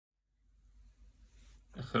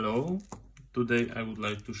Hello, today I would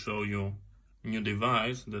like to show you a new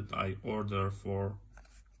device that I ordered for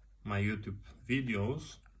my YouTube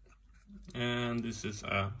videos, and this is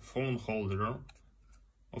a phone holder.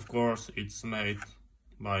 Of course, it's made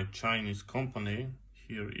by Chinese company.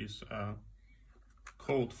 Here is a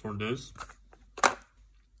code for this,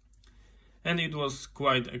 and it was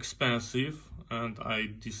quite expensive, and I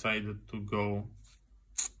decided to go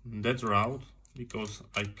that route because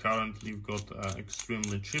I currently got an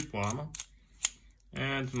extremely cheap one,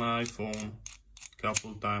 and my phone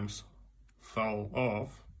couple times fell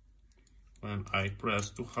off when I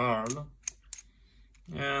pressed too hard,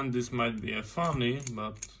 and this might be funny,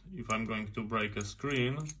 but if I'm going to break a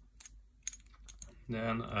screen,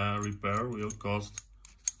 then a repair will cost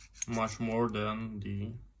much more than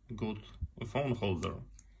the good phone holder,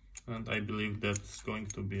 and I believe that's going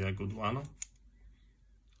to be a good one.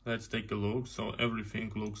 Let's take a look. So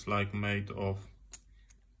everything looks like made of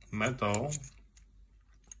metal.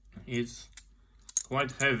 It's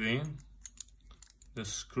quite heavy. The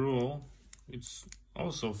screw, it's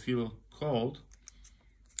also feel cold.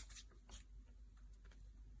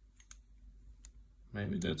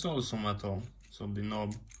 Maybe that's also metal. So the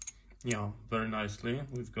knob, yeah, very nicely.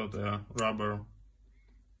 We've got a rubber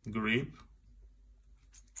grip.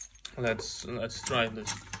 Let's try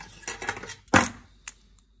this.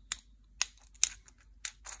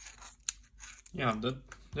 Yeah,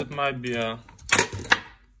 that might be a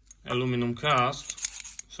aluminum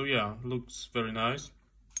cast. So yeah, looks very nice.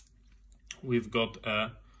 We've got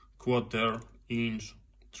a 1/4-inch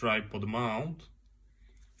tripod mount,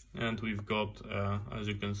 and we've got as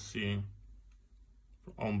you can see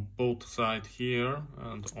on both sides here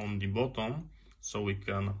and on the bottom, so we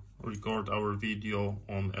can record our video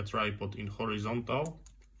on a tripod in horizontal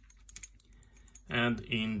and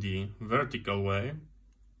in the vertical way.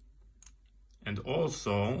 And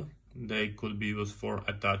also they could be used for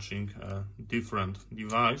attaching a different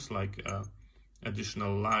device, like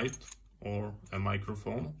additional light or a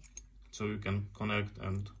microphone. So you can connect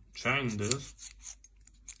and change this,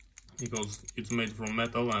 because it's made from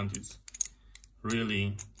metal and it's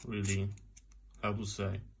really, how to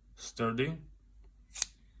say, sturdy.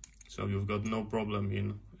 So you've got no problem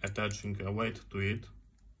in attaching a weight to it.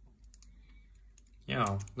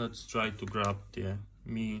 Yeah, let's try to grab the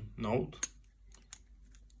Mi Note.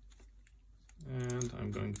 And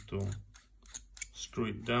I'm going to screw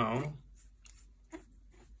it down.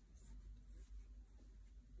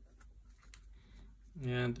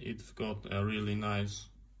 And it's got a really nice,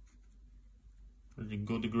 really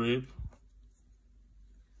good grip.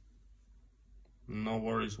 No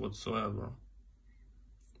worries whatsoever.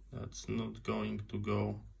 That's not going to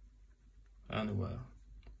go anywhere.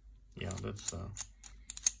 Yeah, that's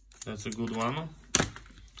a good one.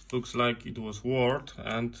 Looks like it was worth,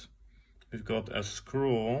 and we've got a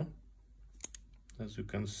screw, as you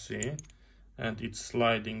can see, and it's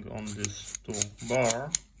sliding on this two bar.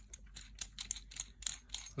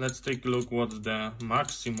 Let's take a look what's the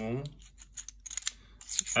maximum,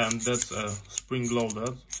 and that's a spring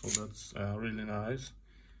loaded, so that's really nice.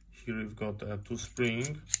 Here we've got two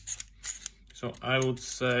spring, so I would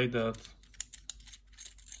say that,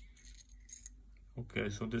 okay,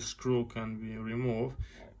 so this screw can be removed.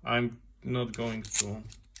 I'm not going to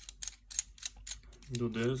do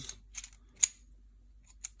this.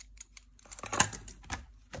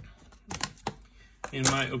 In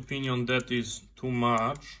my opinion, that is too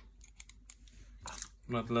much,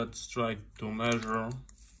 but let's try to measure.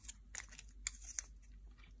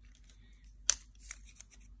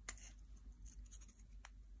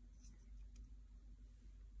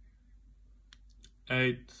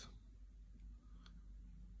 Eight,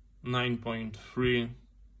 9.3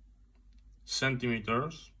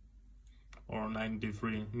 centimeters. Or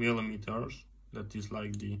 93 millimeters. That is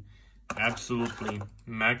like the absolutely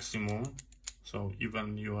maximum. So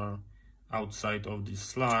even you are outside of these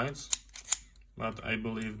slides, but I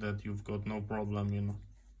believe that you've got no problem,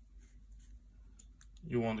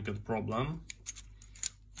 you won't get problem.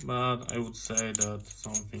 But I would say that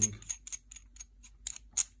something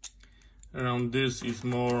around this is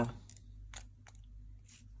more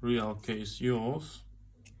real case use.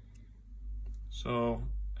 So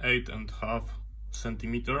 8.5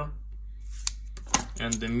 centimeter,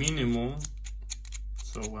 and the minimum,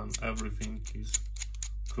 so when everything is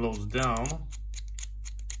closed down,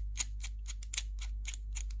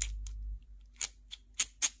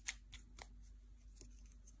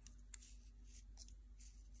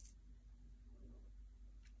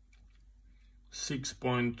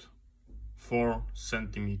 .4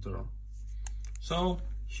 centimeter. So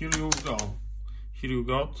here you go. Here you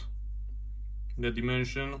got the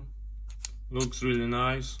dimension looks really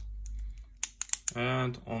nice,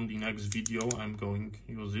 and on the next video I'm going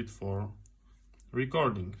to use it for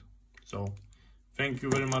recording. So thank you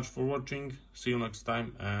very much for watching, see you next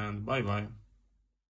time, and bye bye.